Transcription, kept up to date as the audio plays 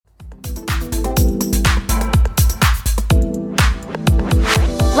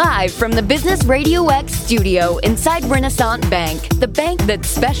Live from the Business Radio X studio inside Renaissance Bank, the bank that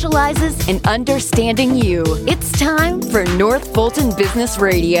specializes in understanding you. It's time for North Fulton Business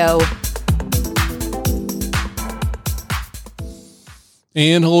Radio.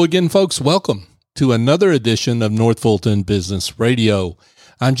 And hello again, folks. Welcome to another edition of North Fulton Business Radio.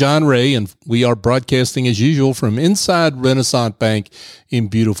 I'm John Ray, and we are broadcasting as usual from inside Renaissance Bank in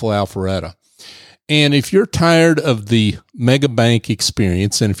beautiful Alpharetta. And if you're tired of the mega bank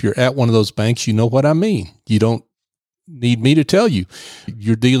experience, and if you're at one of those banks, you know what I mean. You don't need me to tell you.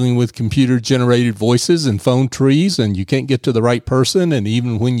 You're dealing with computer-generated voices and phone trees, and you can't get to the right person. And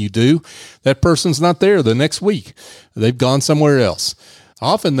even when you do, that person's not there the next week. They've gone somewhere else.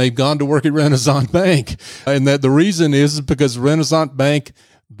 Often they've gone to work at Renaissance Bank. And that the reason is because Renaissance Bank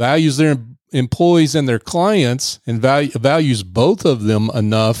values their employees and their clients and values both of them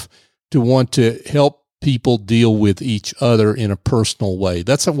enough to want to help people deal with each other in a personal way.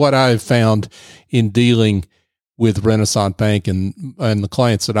 That's what I've found in dealing with Renaissance Bank and the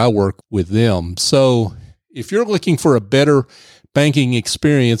clients that I work with them. So if you're looking for a better banking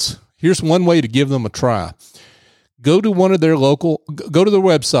experience, here's one way to give them a try. Go to their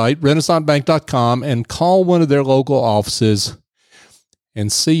website, renaissancebank.com, and call one of their local offices and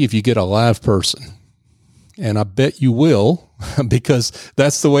see if you get a live person. And I bet you will, because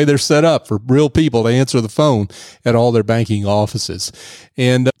that's the way they're set up for real people to answer the phone at all their banking offices.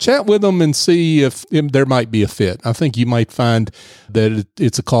 And chat with them and see if there might be a fit. I think you might find that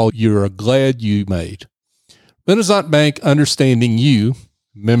it's a call you're glad you made. Renaissance Bank, understanding you,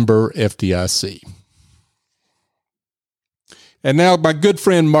 member FDIC. And now my good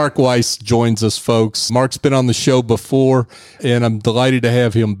friend Mark Weiss joins us, folks. Mark's been on the show before, and I'm delighted to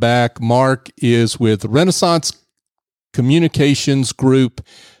have him back. Mark is with Renaissance Communications Group,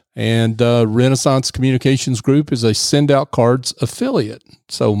 and Renaissance Communications Group is a SendOutCards affiliate.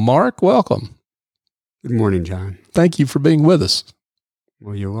 So, Mark, welcome. Good morning, John. Thank you for being with us.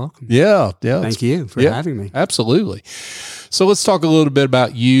 Well, you're welcome. Yeah. Thank you for having me. Absolutely. So let's talk a little bit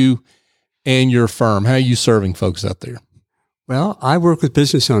about you and your firm. How are you serving folks out there? Well, I work with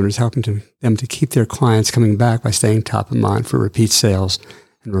business owners, helping them to keep their clients coming back by staying top of mind for repeat sales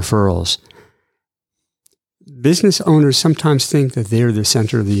and referrals. Business owners sometimes think that they're the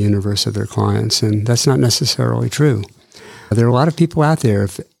center of the universe of their clients, and that's not necessarily true. There are a lot of people out there.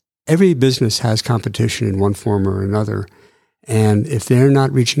 If every business has competition in one form or another, and if they're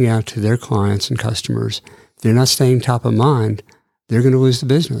not reaching out to their clients and customers, they're not staying top of mind, they're going to lose the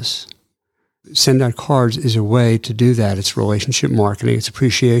business. SendOutCards is a way to do that. It's relationship marketing. It's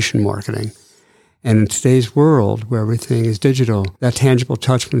appreciation marketing. And in today's world where everything is digital, that tangible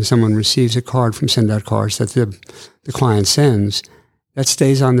touch when someone receives a card from SendOutCards that the client sends, that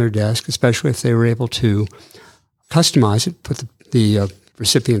stays on their desk, especially if they were able to customize it, put the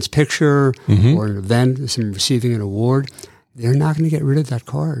recipient's picture or an event, someone receiving an award. They're not going to get rid of that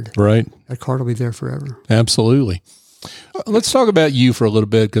card. Right. That card will be there forever. Absolutely. Let's talk about you for a little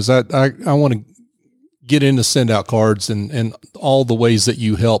bit, because I want to get into SendOutCards and all the ways that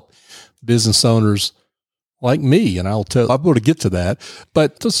you help business owners like me. And I'm going to get to that.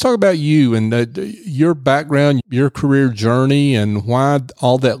 But let's talk about you and your background, your career journey, and why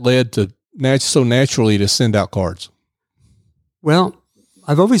all that led to so naturally to SendOutCards. Well,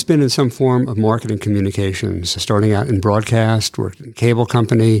 I've always been in some form of marketing communications, starting out in broadcast, worked in a cable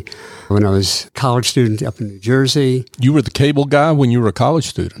company when I was a college student up in New Jersey. You were the cable guy when you were a college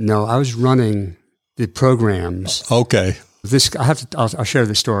student? No, I was running the programs. Okay. I'll share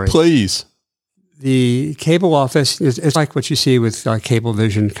the story. Please. The cable office, it's like what you see with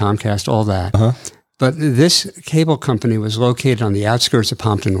Cablevision, Comcast, all that. Uh-huh. But this cable company was located on the outskirts of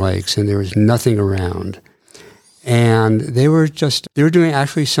Pompton Lakes, and there was nothing around. And they were doing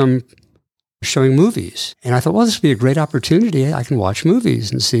actually some showing movies. And I thought, well, this would be a great opportunity. I can watch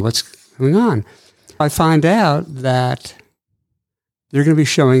movies and see what's going on. I find out that they're going to be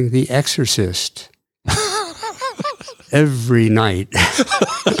showing The Exorcist every night.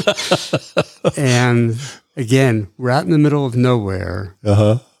 And again, we're out in the middle of nowhere.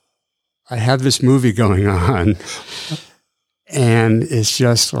 Uh-huh. I have this movie going on. And it's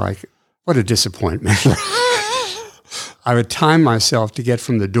just like, what a disappointment. I would time myself to get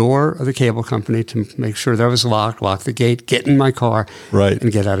from the door of the cable company to make sure that I was locked, lock the gate, get in my car,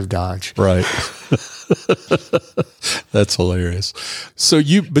 and get out of Dodge. Right. That's hilarious. So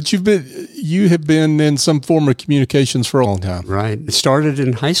you have been in some form of communications for a long time. Right. It started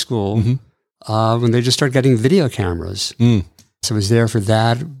in high school when they just started getting video cameras. So I was there for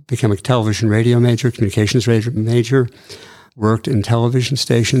that, became a television radio major, communications radio major. worked in television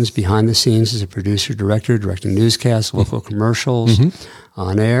stations behind the scenes as a producer, director, directing newscasts, local commercials,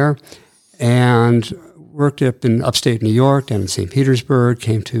 on air, and worked up in upstate New York, down in St. Petersburg,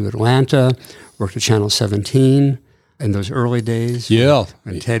 came to Atlanta, worked at Channel 17 in those early days. Yeah.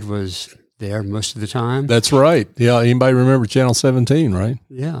 When Ted was there most of the time. That's right. Yeah. Anybody remember Channel 17, right?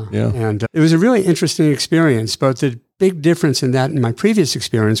 Yeah. Yeah. And it was a really interesting experience, but the big difference in that and my previous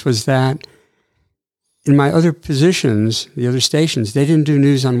experience was that in my other positions, the other stations, they didn't do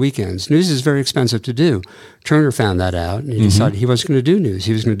news on weekends. News is very expensive to do. Turner found that out, and he decided he wasn't going to do news.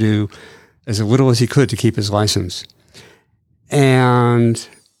 He was going to do as little as he could to keep his license. And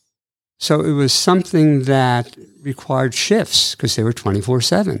so it was something that required shifts because they were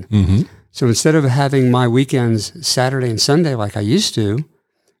 24/7. So instead of having my weekends Saturday and Sunday like I used to,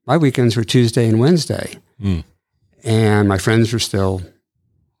 my weekends were Tuesday and Wednesday. And my friends were still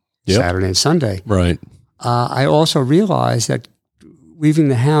Saturday and Sunday. Right. I also realized that leaving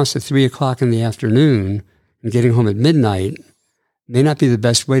the house at 3 o'clock in the afternoon and getting home at midnight may not be the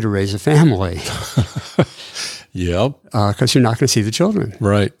best way to raise a family. Yep. Because you're not going to see the children.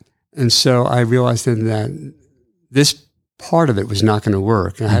 Right. And so I realized then that this part of it was not going to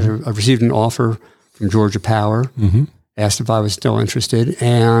work. And I received an offer from Georgia Power, asked if I was still interested,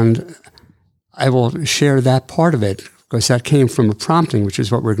 and I will share that part of it because that came from a prompting, which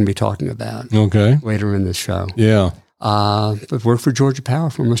is what we're going to be talking about later in this show. Yeah. But worked for Georgia Power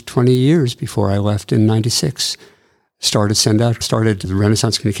for almost 20 years before I left in 96. Started the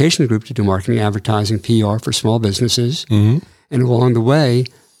Renaissance Communication Group to do marketing, advertising, PR for small businesses. And along the way,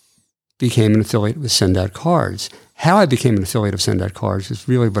 became an affiliate with SendOutCards. How I became an affiliate of SendOutCards is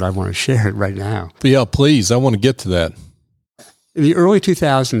really what I want to share right now. But yeah, please. I want to get to that. In the early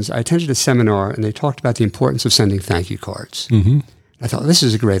 2000s, I attended a seminar, and they talked about the importance of sending thank you cards. I thought, this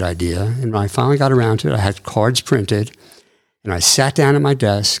is a great idea. And when I finally got around to it, I had cards printed, and I sat down at my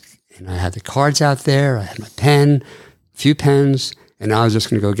desk, and I had the cards out there. I had my pen, a few pens, and I was just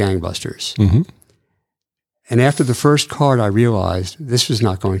going to go gangbusters. And after the first card, I realized this was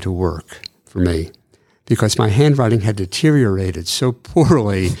not going to work for me because my handwriting had deteriorated so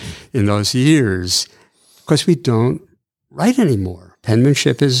poorly in those years because we don't write anymore.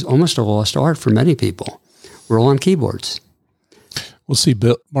 Penmanship is almost a lost art for many people. We're all on keyboards. Well, see,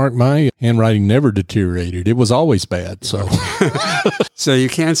 Bill, Mark, my handwriting never deteriorated. It was always bad. So so you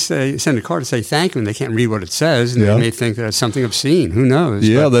can't send a card to say thank you, and they can't read what it says, and they may think that it's something obscene. Who knows?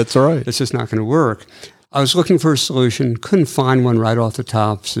 Yeah, but that's right. it's just not going to work. I was looking for a solution, couldn't find one right off the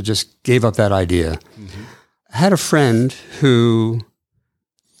top, so just gave up that idea. I had a friend who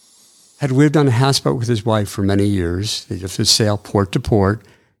had lived on a houseboat with his wife for many years. They just sail port to port,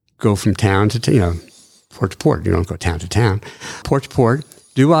 go from town to, port to port. You don't go town to town. Port to port,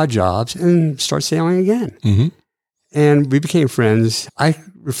 do odd jobs, and start sailing again. And we became friends. I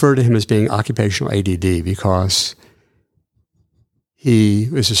refer to him as being occupational ADD because he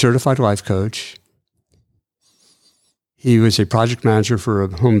was a certified life coach. He was a project manager for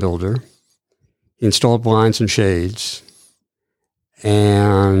a home builder. He installed blinds and shades.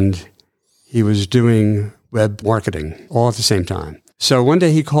 And he was doing web marketing all at the same time. So one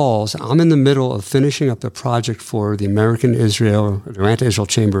day he calls. I'm in the middle of finishing up the project for the Atlanta Israel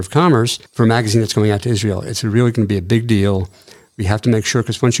Chamber of Commerce for a magazine that's going out to Israel. It's really going to be a big deal. We have to make sure,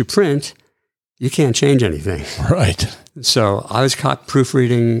 because once you print, you can't change anything. Right. So I was caught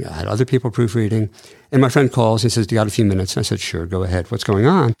proofreading. I had other people proofreading. And my friend calls and says, do you got a few minutes? And I said, sure, go ahead. What's going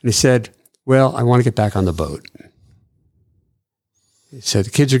on? And he said, well, I want to get back on the boat. He said,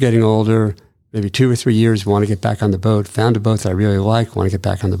 the kids are getting older, maybe 2 or 3 years, want to get back on the boat. Found a boat that I really like, want to get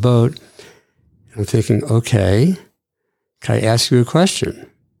back on the boat. And I'm thinking, okay, can I ask you a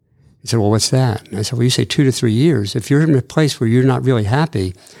question? He said, well, what's that? And I said, well, you say 2 to 3 years. If you're in a place where you're not really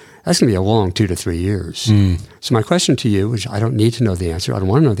happy, that's going to be a long 2 to 3 years. So my question to you, which I don't need to know the answer, I don't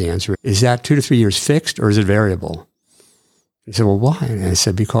want to know the answer, is that 2 to 3 years fixed or is it variable? He said, well, why? And I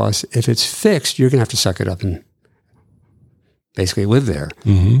said, because if it's fixed, you're going to have to suck it up and basically live there.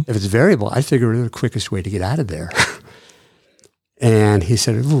 If it's variable, I figure the quickest way to get out of there. And he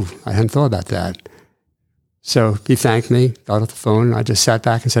said, ooh, I hadn't thought about that. So he thanked me, got off the phone, and I just sat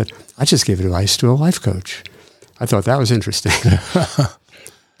back and said, I just gave advice to a life coach. I thought that was interesting.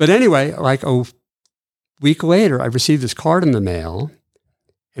 But anyway, like a week later, I received this card in the mail,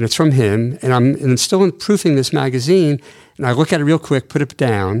 and it's from him, and I'm still proofing this magazine, and I look at it real quick, put it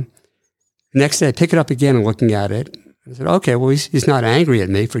down. The next day, I pick it up again and looking at it. I said, okay, well, he's not angry at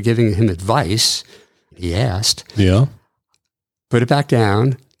me for giving him advice. He asked. Yeah. Put it back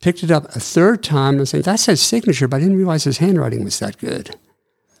down, picked it up a third time, and said, that's his signature, but I didn't realize his handwriting was that good.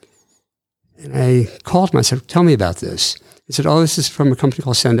 And I called him. I said, tell me about this. He said, this is from a company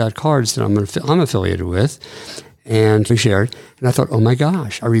called SendOutCards that I'm affiliated with. And we shared. And I thought, oh my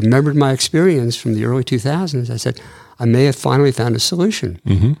gosh, I remembered my experience from the early 2000s. I said, I may have finally found a solution.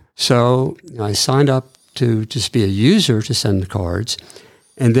 Mm-hmm. So I signed up to just be a user to SendOutCards.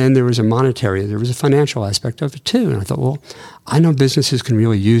 And then there was a financial aspect of it too. And I thought, well, I know businesses can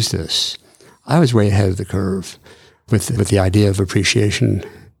really use this. I was way ahead of the curve with the idea of appreciation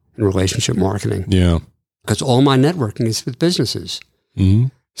and relationship marketing. Yeah. Because all my networking is with businesses. Mm-hmm.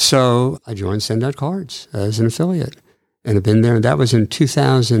 So I joined SendOutCards as an affiliate and have been there. And that was in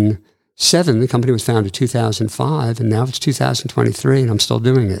 2007. The company was founded in 2005, and now it's 2023, and I'm still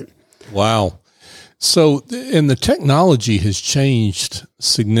doing it. Wow. So, and the technology has changed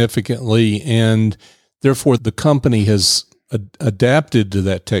significantly, and therefore the company has adapted to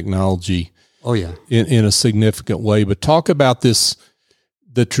that technology. Oh, yeah. In a significant way. But talk about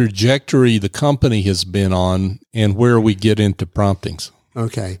the trajectory the company has been on and where we get into promptings.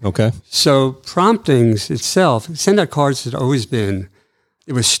 Okay. So promptings itself, SendOutCards had always been,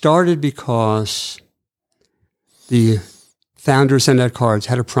 it was started because the founder of SendOutCards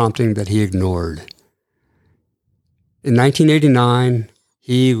had a prompting that he ignored. In 1989,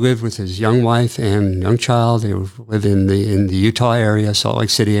 he lived with his young wife and young child. They lived in the Utah area, Salt Lake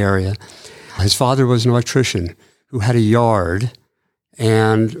City area. His father was an electrician who had a yard,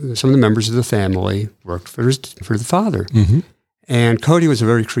 and some of the members of the family worked for the father. Mm-hmm. And Cody was a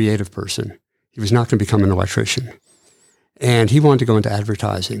very creative person. He was not going to become an electrician. And he wanted to go into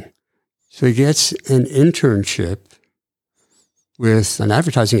advertising. So he gets an internship with an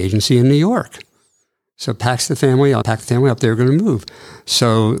advertising agency in New York. So pack the family up, they were going to move.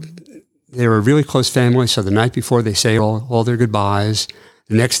 So they were a really close family. So the night before, they say all their goodbyes.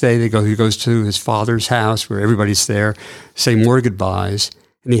 The next day, he goes to his father's house where everybody's there, say more goodbyes.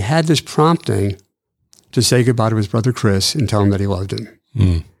 And he had this prompting to say goodbye to his brother Chris and tell him that he loved him.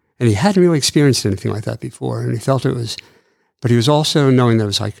 Mm. And he hadn't really experienced anything like that before. And he felt it was, but he was also knowing that it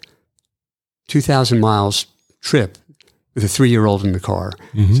was like 2,000 miles trip with a 3-year-old in the car.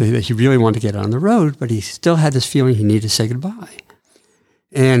 Mm-hmm. So he really wanted to get on the road, but he still had this feeling he needed to say goodbye.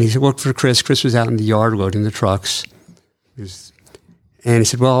 And he worked for Chris. Chris was out in the yard loading the trucks. And he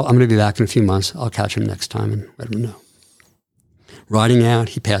said, well, I'm going to be back in a few months. I'll catch him next time and let him know. Riding out,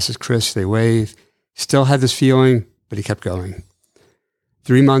 he passes Chris. They wave. Still had this feeling, but he kept going.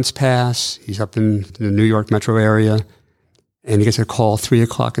 3 months pass. He's up in the New York metro area, and he gets a call 3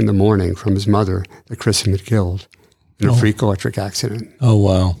 o'clock in the morning from his mother that Chris had been killed in a freak electric accident. Oh,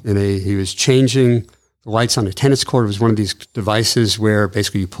 wow. He was changing the lights on a tennis court. It was one of these devices where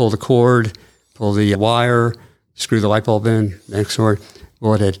basically you pull the cord, pull the wire, screw the light bulb in, next door.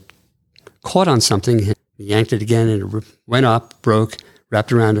 Well, it had caught on something. He yanked it again, and it went up, broke,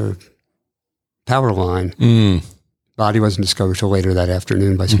 wrapped around a power line. Mm. Body wasn't discovered till later that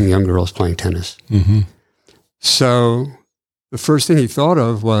afternoon by some young girls playing tennis. Mm-hmm. So the first thing he thought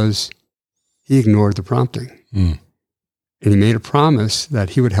of was he ignored the prompting. Mm. And he made a promise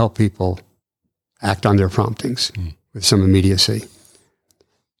that he would help people act on their promptings with some immediacy.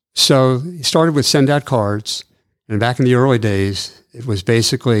 So he started with SendOutCards. And back in the early days, it was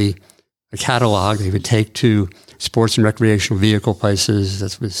basically a catalog that he would take to sports and recreational vehicle places.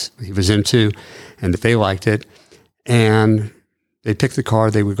 That's what he was into, and if they liked it. And they'd pick the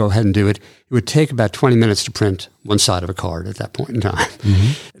card, they would go ahead and do it. It would take about 20 minutes to print one side of a card at that point in time.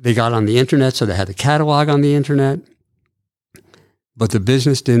 Mm-hmm. They got on the internet, so they had the catalog on the internet. But the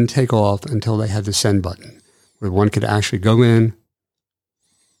business didn't take off until they had the send button, where one could actually go in,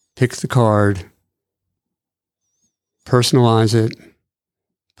 pick the card, personalize it,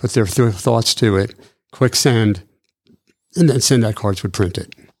 put their thoughts to it, quick send, and then SendOutCards would print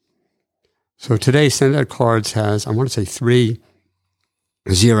it. So today, SendOutCards has, I want to say, 3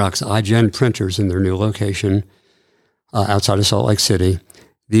 Xerox iGen printers in their new location outside of Salt Lake City.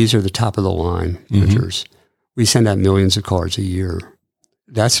 These are the top-of-the-line printers. We send out millions of cards a year.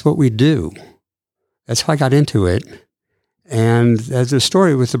 That's what we do. That's how I got into it. And there's a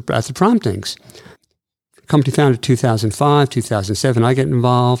story with the promptings. The company founded in 2005, 2007. I get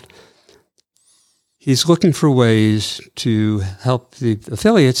involved. He's looking for ways to help the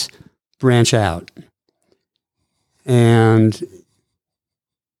affiliates branch out. And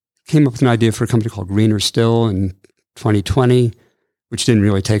came up with an idea for a company called Greener Still in 2020, which didn't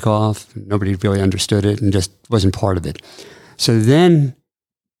really take off. Nobody really understood it and just wasn't part of it. So then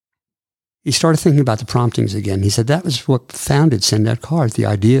he started thinking about the promptings again. He said that was what founded SendOutCards, the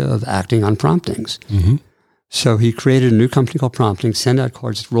idea of acting on promptings. Mm-hmm. So he created a new company called Prompting.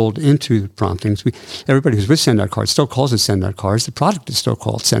 SendOutCards rolled into Promptings. Everybody who's with SendOutCards still calls it SendOutCards. The product is still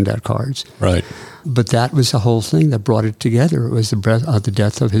called SendOutCards. Right. But that was the whole thing that brought it together. It was the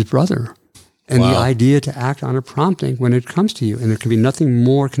death of his brother. And Wow. the idea to act on a prompting when it comes to you. And there can be nothing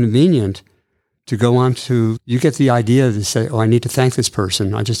more convenient to go on to, you get the idea to say, oh, I need to thank this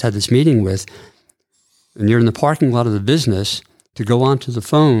person I just had this meeting with. And you're in the parking lot of the business, to go onto the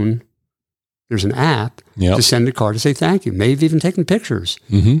phone, there's an app to send a card to say thank you. Maybe even taken pictures.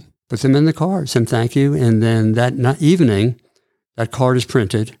 Mm-hmm. Put them in the card, send thank you. And then that evening, that card is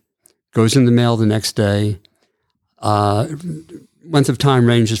printed, goes in the mail the next day. Length of time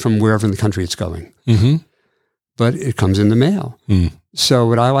ranges from wherever in the country it's going. Mm-hmm. But it comes in the mail. Mm. So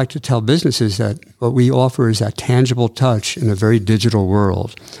what I like to tell businesses that what we offer is that tangible touch in a very digital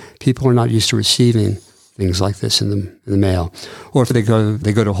world. People are not used to receiving things like this in the mail. Or if they go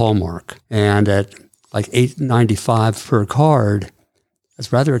to Hallmark, and at like $8.95 per card,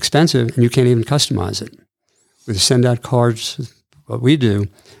 that's rather expensive, and you can't even customize it. With SendOutCards, what we do,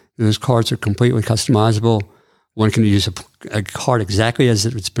 those cards are completely customizable. One can use a card exactly as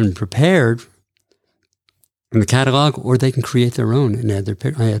it's been prepared in the catalog, or they can create their own and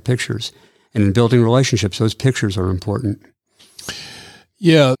add pictures. And in building relationships, those pictures are important.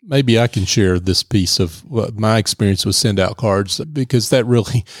 Yeah, maybe I can share this piece of my experience with SendOutCards, because that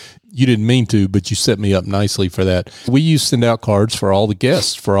really, you didn't mean to, but you set me up nicely for that. We use SendOutCards for all the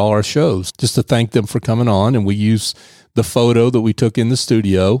guests, for all our shows, just to thank them for coming on. And we use the photo that we took in the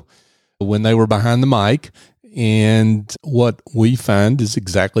studio when they were behind the mic. And what we find is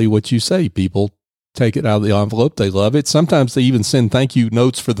exactly what you say. People take it out of the envelope. They love it. Sometimes they even send thank you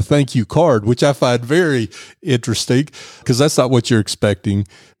notes for the thank you card, which I find very interesting, because that's not what you're expecting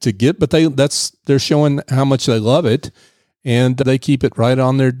to get, but they're showing how much they love it, and they keep it right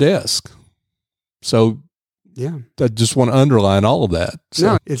on their desk. So yeah, I just want to underline all of that.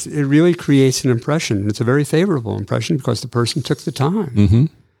 So. No, it really creates an impression. It's a very favorable impression because the person took the time. Mm-hmm.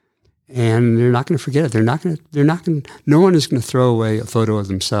 And they're not going to forget it. No one is going to throw away a photo of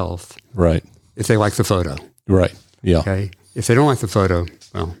themselves. Right. If they like the photo. Right. Yeah. Okay. If they don't like the photo,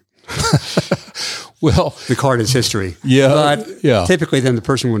 well, well, the card is history. Yeah. But typically then the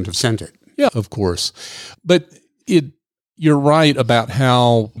person wouldn't have sent it. Yeah, of course. But you're right about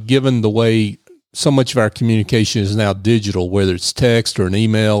how, given the way so much of our communication is now digital, whether it's text or an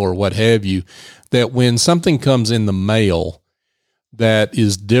email or what have you, that when something comes in the mail that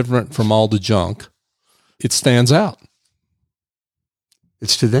is different from all the junk, it stands out.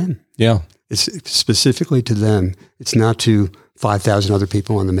 It's to them. Yeah. It's specifically to them. It's not to 5,000 other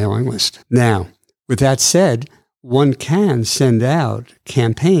people on the mailing list. Now, with that said, one can send out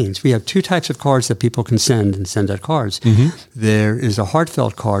campaigns. We have two types of cards that people can send and send out cards. Mm-hmm. There is a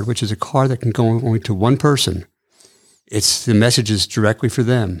heartfelt card, which is a card that can go only to one person. It's the message is directly for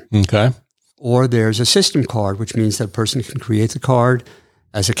them. Okay. Or there's a system card, which means that a person can create the card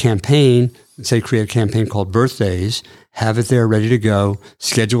as a campaign, and say create a campaign called Birthdays, have it there ready to go,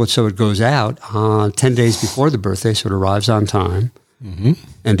 schedule it so it goes out 10 days before the birthday so it arrives on time, mm-hmm.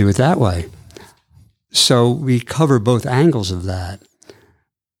 and do it that way. So we cover both angles of that.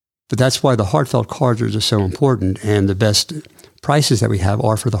 But that's why the heartfelt cards are just so important, and the best prices that we have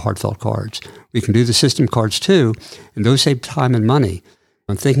are for the heartfelt cards. We can do the system cards too, and those save time and money.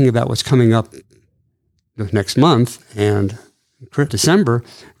 I'm thinking about what's coming up next month, and December,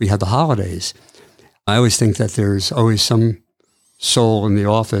 we have the holidays. I always think that there's always some soul in the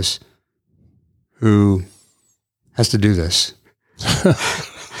office who has to do this.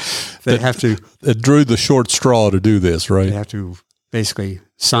 They have to. It drew the short straw to do this, right? They have to basically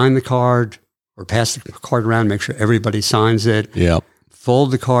sign the card or pass the card around, make sure everybody signs it. Yeah. Fold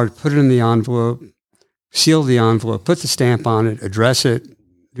the card, put it in the envelope, seal the envelope, put the stamp on it, address it,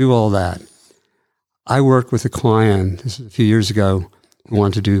 do all that. I worked with a client, this was a few years ago, who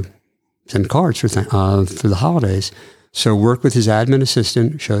wanted to send cards for the holidays. So worked with his admin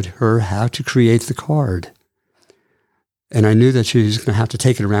assistant, showed her how to create the card. And I knew that she was going to have to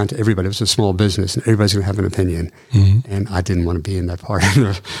take it around to everybody. It was a small business, and everybody's going to have an opinion. Mm-hmm. And I didn't want to be in that part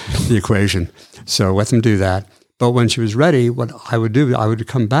of the equation. So let them do that. But when she was ready, what I would do, I would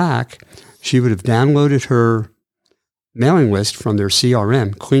come back. She would have downloaded her mailing list from their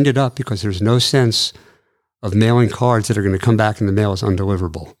CRM, cleaned it up, because there's no sense of mailing cards that are going to come back in the mail as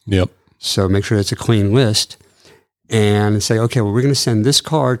undeliverable. Yep. So make sure it's a clean list and say, okay, well, we're going to send this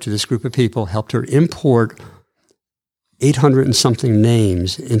card to this group of people, helped her import 800 and something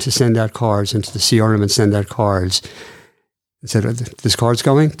names into SendOutCards, into the CRM and SendOutCards, and said, this card's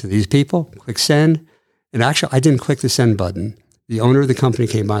going to these people, click send. And actually, I didn't click the send button. The owner of the company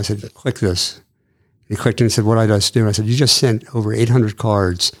came by and said, click this. He clicked and said, what did I just do? I said, you just sent over 800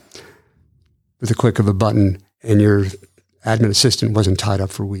 cards with a click of a button, and your admin assistant wasn't tied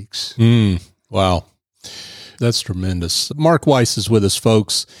up for weeks. Wow. That's tremendous. Mark Weiss is with us,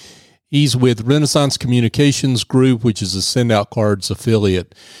 folks. He's with Renaissance Communications Group, which is a SendOutCards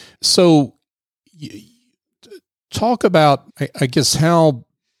affiliate. So talk about, I guess, how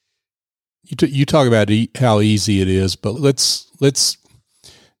you talk about how easy it is, but let's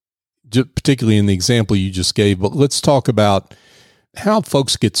particularly in the example you just gave, but let's talk about how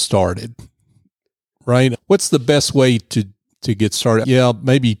folks get started, right? What's the best way to get started? Yeah,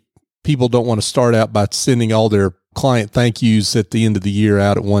 maybe people don't want to start out by sending all their client thank yous at the end of the year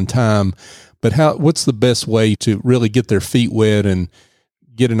out at one time, but what's the best way to really get their feet wet and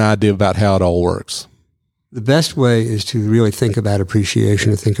get an idea about how it all works? The best way is to really think about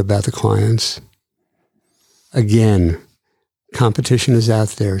appreciation and think about the clients. Again, competition is out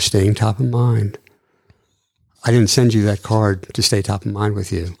there, staying top of mind. I didn't send you that card to stay top of mind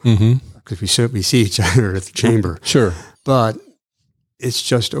with you because we see each other at the chamber. Sure. But it's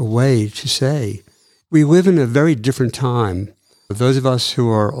just a way to say, we live in a very different time. Those of us who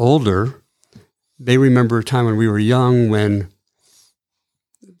are older, they remember a time when we were young, when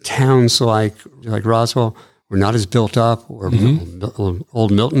towns like Roswell were not as built up, or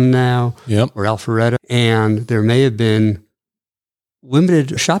Old Milton now, or Alpharetta, and there may have been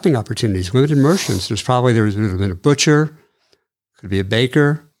limited shopping opportunities, limited merchants. There would have been a butcher, could be a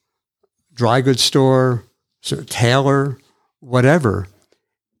baker, dry goods store, tailor, whatever.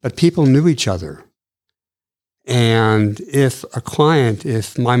 But people knew each other. And if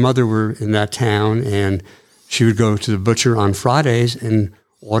my mother were in that town and she would go to the butcher on Fridays and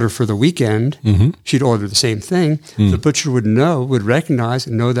order for the weekend, she'd order the same thing. The butcher would recognize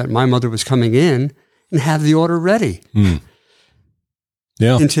and know that my mother was coming in and have the order ready.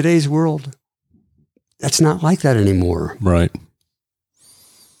 Yeah. In today's world, that's not like that anymore. Right.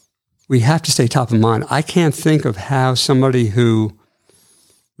 We have to stay top of mind. I can't think of how somebody who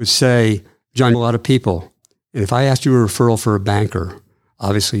would say, John, a lot of people, and if I asked you a referral for a banker,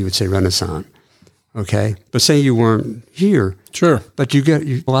 obviously you would say Renaissance. Okay. But say you weren't here. Sure. But you get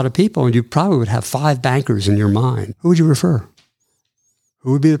a lot of people, and you probably would have 5 bankers in your mind. Who would you refer?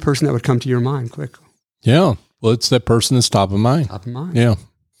 Who would be the person that would come to your mind quick? Yeah. Well, it's that person that's top of mind. Top of mind. Yeah.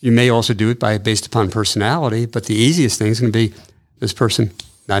 You may also do it based upon personality, but the easiest thing is going to be this person,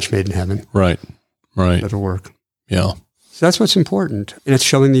 match made in heaven. Right. Right. That'll work. Yeah. So that's what's important. And it's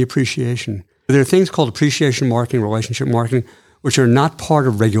showing the appreciation. There are things called appreciation marketing, relationship marketing, which are not part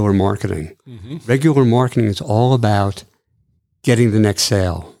of regular marketing. Regular marketing is all about getting the next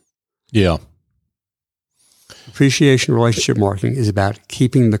sale. Yeah. Appreciation relationship marketing is about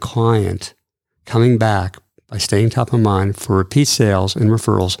keeping the client coming back by staying top of mind for repeat sales and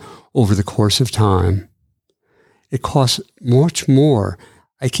referrals over the course of time. It costs much more.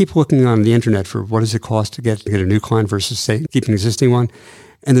 I keep looking on the internet for what does it cost to get a new client versus keep an existing one,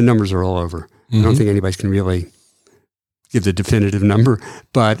 and the numbers are all over. I don't think anybody can really give the definitive number,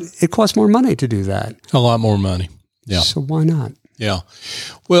 but it costs more money to do that. A lot more money. Yeah. So why not? Yeah.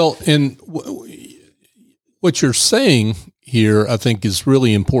 Well, and what you're saying here, I think, is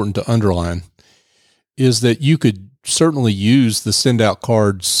really important to underline, is that you could certainly use the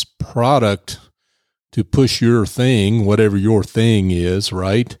SendOutCards product to push your thing, whatever your thing is,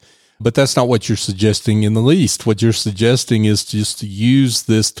 right? But that's not what you're suggesting in the least. What you're suggesting is just to use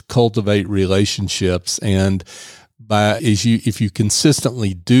this to cultivate relationships, and if you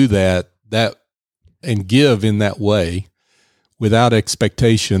consistently do that and give in that way without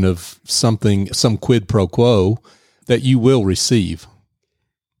expectation of some quid pro quo, that you will receive.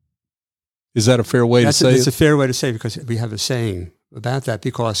 Is that a fair way to say it? It's a fair way to say, because we have a saying about that,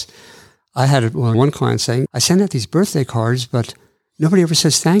 because I had one client saying, I send out these birthday cards, but nobody ever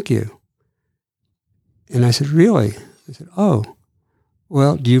says thank you. And I said, really? I said, oh,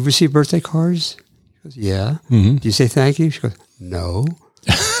 well, do you receive birthday cards? She goes, yeah. Do you say thank you? She goes, no.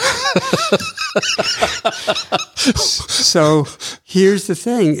 So here's the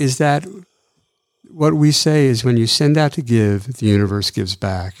thing, is that what we say is, when you send out to give, the universe gives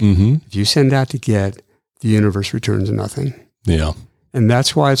back. If you send out to get, the universe returns nothing. Yeah. And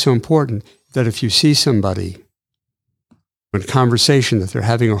that's why it's so important that if you see somebody in conversation that they're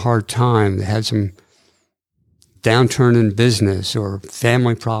having a hard time, they had some downturn in business or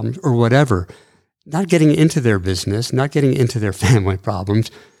family problems or whatever, not getting into their business, not getting into their family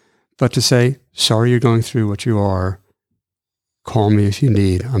problems, but to say, sorry you're going through what you are. Call me if you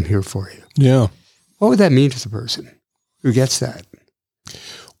need. I'm here for you. Yeah. What would that mean to the person who gets that?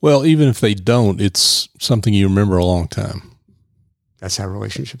 Well, even if they don't, it's something you remember a long time. That's how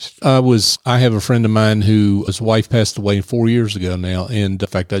relationships. I have a friend of mine his wife passed away 4 years ago now. And in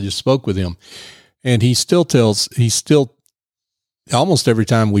fact, I just spoke with him, and he still almost every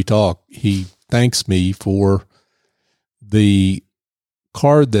time we talk, he thanks me for the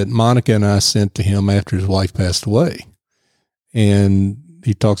card that Monica and I sent to him after his wife passed away. And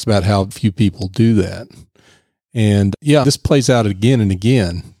he talks about how few people do that. And yeah, this plays out again and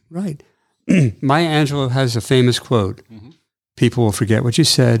again. Right. Maya Angelou has a famous quote. People will forget what you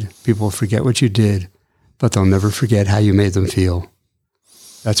said, people will forget what you did, but they'll never forget how you made them feel.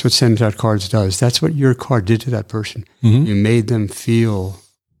 That's what SendOutCards does. That's what your card did to that person. You made them feel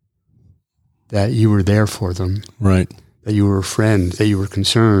that you were there for them. Right. That you were a friend, that you were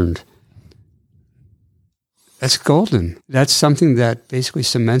concerned. That's golden. That's something that basically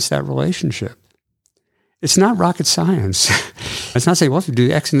cements that relationship. It's not rocket science. It's not saying, well, if you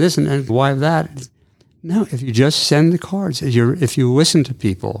do X and this and Y of that. No, if you just send the cards, if you listen to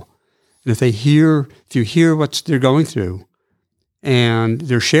people, and if you hear what they're going through, and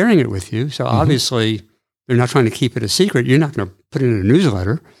they're sharing it with you, so obviously they're not trying to keep it a secret. You're not going to put it in a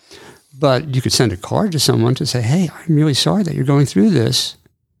newsletter, but you could send a card to someone to say, hey, I'm really sorry that you're going through this.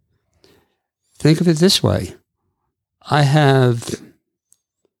 Think of it this way. I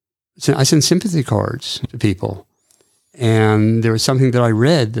send sympathy cards to people, and there was something that I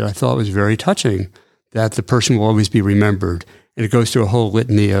read that I thought was very touching, that the person will always be remembered. And it goes through a whole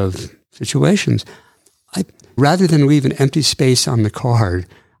litany of situations. Rather than leave an empty space on the card,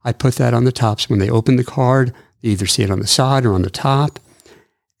 I put that on the top. So when they open the card, they either see it on the side or on the top,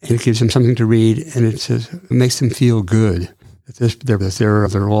 and it gives them something to read, and it makes them feel good that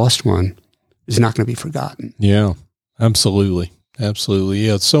their lost one is not going to be forgotten. Yeah, absolutely. Absolutely.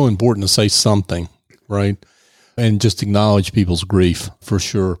 Yeah, it's so important to say something, right? And just acknowledge people's grief, for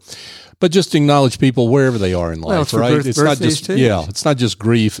sure. But just acknowledge people wherever they are in life, right? It's not just it's not just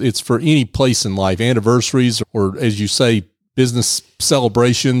grief. It's for any place in life, anniversaries, or as you say, business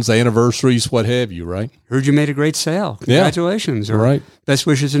celebrations, anniversaries, what have you, right? Heard you made a great sale. Congratulations. Yeah. Or best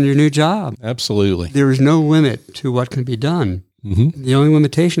wishes in your new job. Absolutely. There is no limit to what can be done. The only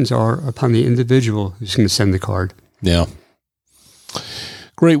limitations are upon the individual who's going to send the card. Yeah.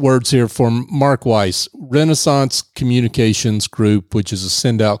 Great words here from Mark Weiss, Renaissance Communications Group, which is a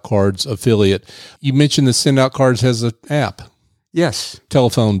SendOutCards affiliate. You mentioned that SendOutCards has an app. Yes.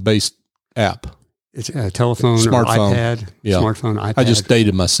 Telephone-based app. It's a telephone smartphone. Or iPad. Yeah. Smartphone, iPad. I just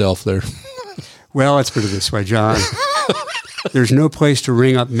dated myself there. Well, let's put it this way, John. There's no place to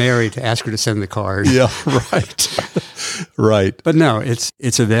ring up Mary to ask her to send the card. Yeah, right. Right. But no,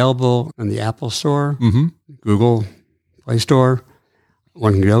 it's available in the Apple Store, Google Play Store.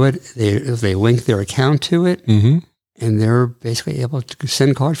 One can go if they link their account to it, and they're basically able to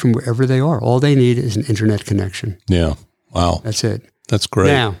send cards from wherever they are. All they need is an internet connection. Yeah. Wow. That's it. That's great.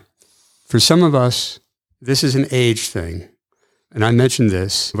 Now, for some of us, this is an age thing. And I mentioned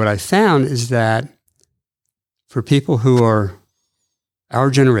this. What I found is that for people who are our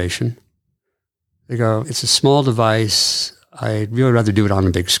generation, they go, it's a small device. I'd really rather do it on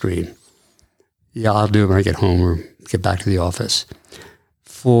a big screen. Yeah, I'll do it when I get home or get back to the office.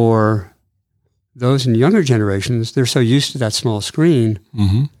 For those in younger generations, they're so used to that small screen,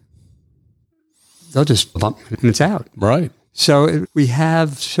 they'll just bump and it's out. Right. So we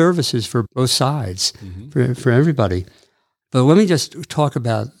have services for both sides, for everybody. But let me just talk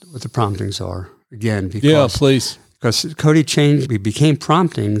about what the promptings are again. Because, please. Because Cody changed, we became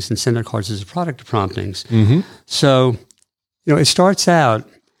promptings, and SendOutCards is a product of promptings. So, it starts out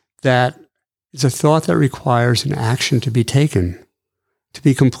that it's a thought that requires an action to be taken, to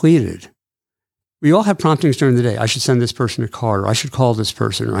be completed. We all have promptings during the day. I should send this person a card, or I should call this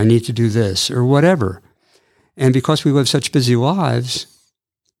person, or I need to do this, or whatever. And because we live such busy lives,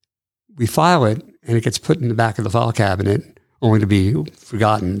 we file it, and it gets put in the back of the file cabinet, only to be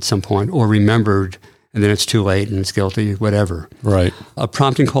forgotten at some point, or remembered, and then it's too late, and it's guilty, whatever. Right. A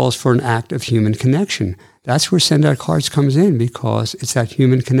prompting calls for an act of human connection. That's where SendOutCards comes in, because it's that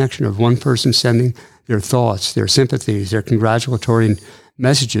human connection of one person sending their thoughts, their sympathies, their congratulatory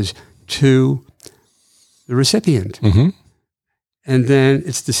messages to the recipient. And then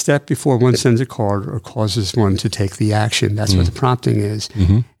it's the step before one sends a card or causes one to take the action. That's what the prompting is.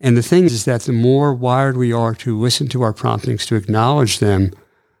 And the thing is that the more wired we are to listen to our promptings, to acknowledge them,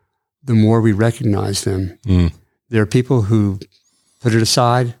 the more we recognize them. There are people who put it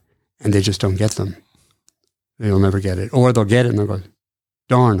aside and they just don't get them. They'll never get it. Or they'll get it and they'll go,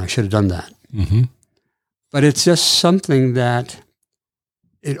 darn, I should have done that. But it's just something that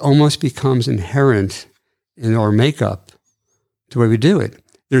it almost becomes inherent in our makeup, the way we do it.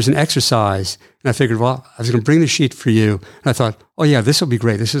 there's an exercise. And I figured, well, I was going to bring the sheet for you. And I thought, oh, yeah, this will be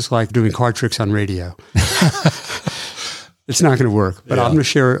great. This is like doing card tricks on radio. It's not going to work. But I'll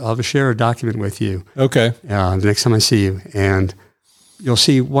share a document with you. Okay. The next time I see you. And you'll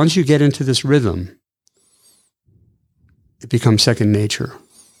see once you get into this rhythm, it becomes second nature.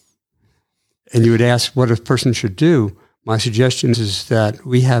 And you would ask what a person should do. My suggestion is that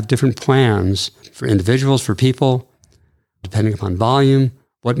we have different plans for individuals, for people, depending upon volume,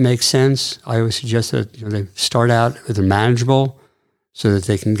 what makes sense. I always suggest that they start out with a manageable so that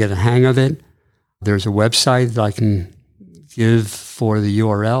they can get a hang of it. There's a website that I can give for the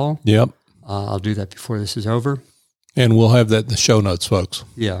URL. Yep. I'll do that before this is over. And we'll have that in the show notes, folks.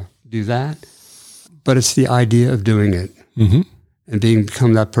 Yeah, do that. But it's the idea of doing it and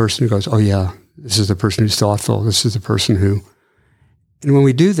become that person who goes, oh, yeah, this is the person who's thoughtful. This is the person who... And when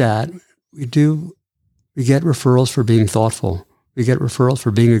we do that, we get referrals for being thoughtful. We get referrals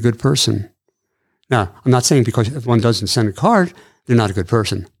for being a good person. Now, I'm not saying because if one doesn't send a card, they're not a good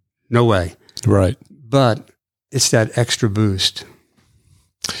person. No way. Right. But it's that extra boost.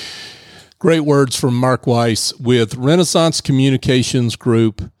 Great words from Mark Weiss with Renaissance Communications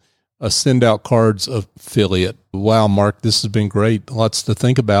Group, a SendOutCards affiliate. Wow, Mark, this has been great. Lots to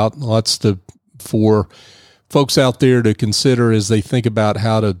think about, for folks out there to consider as they think about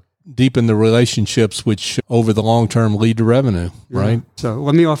how to deepen the relationships, which over the long term lead to revenue, right? So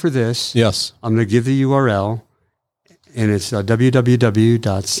let me offer this. Yes. I'm going to give the URL, and it's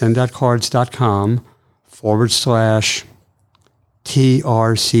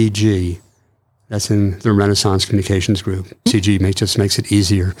www.sendoutcards.com/TRCG. That's in the Renaissance Communications Group. CG just makes it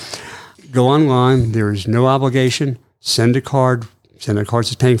easier. Go online. There is no obligation. Send a card. SendOutCards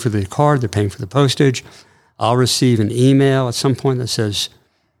is paying for the card. They're paying for the postage. I'll receive an email at some point that says,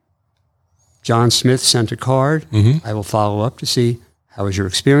 John Smith sent a card. I will follow up to see, how was your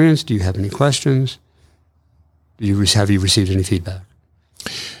experience? Do you have any questions? Have you received any feedback?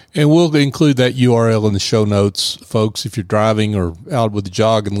 And we'll include that URL in the show notes, folks. If you're driving or out with a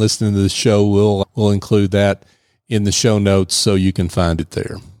jog and listening to the show, we'll include that in the show notes so you can find it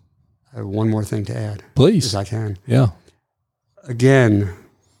there. I have one more thing to add. Please. As I can. Yeah. Again,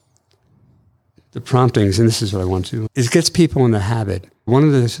 the promptings, and this is what I want to, it gets people in the habit. One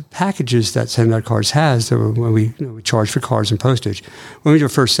of the packages that SendOutCards has, when we charge for cards and postage, when we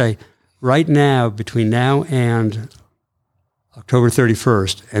first say, right now, between now and October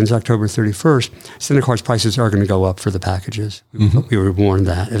 31st, ends October 31st, SendOutCards prices are going to go up for the packages. We were warned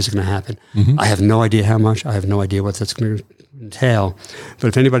that it was going to happen. I have no idea how much. I have no idea what that's going to entail. But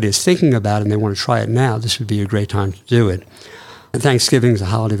if anybody is thinking about it and they want to try it now, this would be a great time to do it. And Thanksgiving is a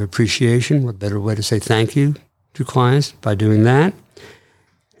holiday of appreciation. What better way to say thank you to clients by doing that?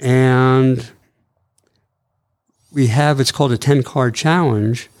 And we have, it's called a 10-card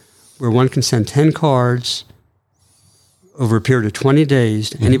challenge, where one can send 10 cards over a period of 20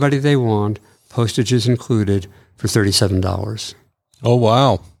 days to anybody they want, postage is included, for $37. Oh,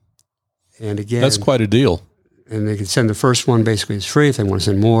 wow. And again, that's quite a deal. And they can send the first one, basically it's free. If they want to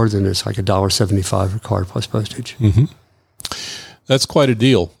send more, then it's like $1.75 a card plus postage. That's quite a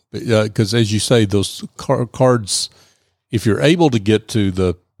deal, because as you say, those cards, if you're able to get to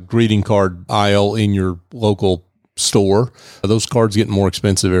the greeting card aisle in your local store, those cards get more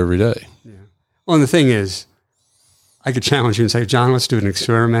expensive every day. Yeah. Well, and the thing is, I could challenge you and say, John, let's do an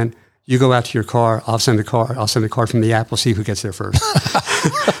experiment. You go out to your car. I'll send a card. I'll send a card from the app. We'll see who gets there first.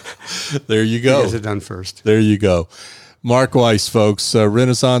 There you go. Who gets it done first. There you go. Mark Weiss, folks,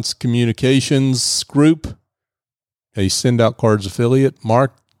 Renaissance Communications Group, a SendOutCards affiliate.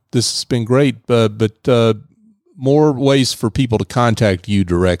 Mark, this has been great, but more ways for people to contact you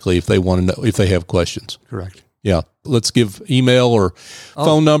directly if they want to know, if they have questions. Correct. Yeah. Let's give email or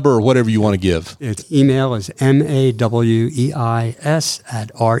phone number or whatever you want to give. Its email is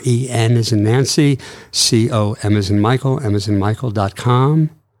maweis@ren as in Nancy, com as in Michael,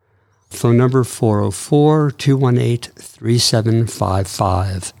 m.com. Phone number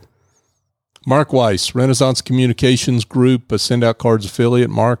 404-218-3755. Mark Weiss, Renaissance Communications Group, a SendOutCards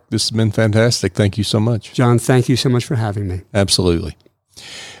affiliate. Mark, this has been fantastic. Thank you so much. John, thank you so much for having me. Absolutely.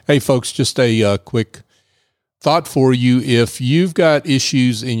 Hey, folks, just a quick thought for you. If you've got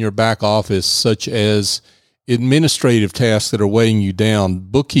issues in your back office, such as administrative tasks that are weighing you down,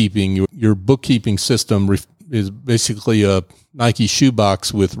 bookkeeping, your bookkeeping system is basically a Nike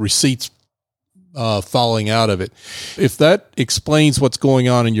shoebox with receipts falling out of it. If that explains what's going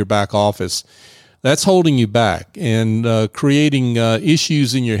on in your back office, that's holding you back and creating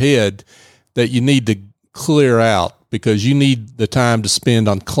issues in your head that you need to clear out. because you need the time to spend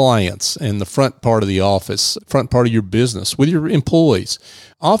on clients and the front part of the office, front part of your business with your employees.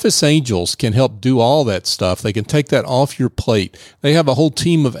 Office Angels can help do all that stuff. They can take that off your plate. They have a whole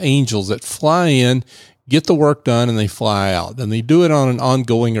team of angels that fly in, get the work done, and they fly out. And they do it on an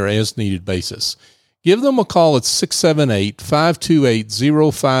ongoing or as-needed basis. Give them a call at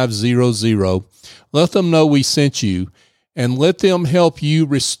 678-528-0500. Let them know we sent you, and let them help you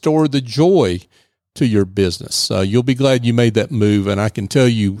restore the joy to your business. You'll be glad you made that move, and I can tell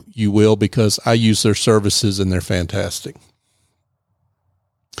you you will, because I use their services and they're fantastic.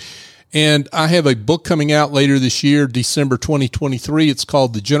 And I have a book coming out later this year, December 2023. It's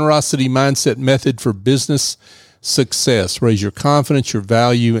called The Generosity Mindset Method for Business Success. Raise your confidence, your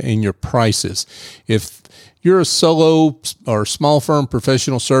value, and your prices. If you're a solo or small firm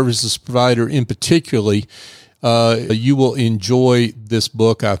professional services provider in particularly, you will enjoy this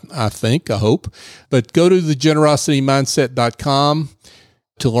book, I hope. But go to thegenerositymindset.com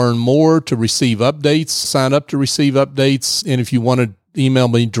to learn more, to receive updates, sign up to receive updates. And if you want to email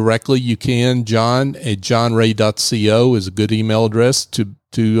me directly, you can. john@johnray.co is a good email address to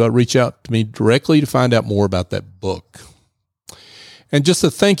reach out to me directly to find out more about that book. And just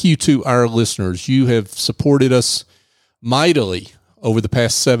a thank you to our listeners. You have supported us mightily over the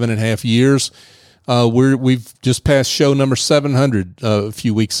past 7.5 years. We've just passed show number 700 a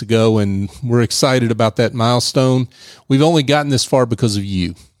few weeks ago, and we're excited about that milestone. We've only gotten this far because of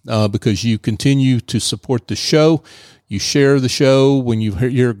you, because you continue to support the show. You share the show when you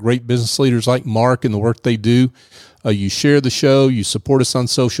hear great business leaders like Mark and the work they do. You share the show, you support us on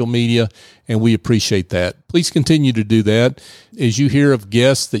social media, and we appreciate that. Please continue to do that as you hear of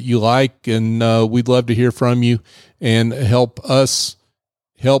guests that you like, and we'd love to hear from you and help us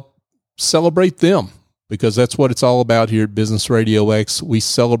help celebrate them, because that's what it's all about here at Business Radio X. We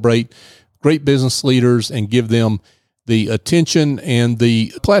celebrate great business leaders and give them the attention and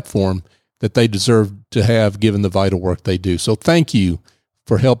the platform that they deserve to have given the vital work they do. So thank you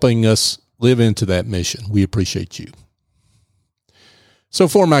for helping us live into that mission. We appreciate you. So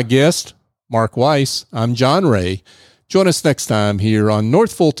for my guest, Mark Weiss, I'm John Ray. Join us next time here on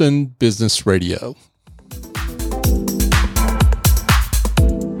North Fulton Business Radio.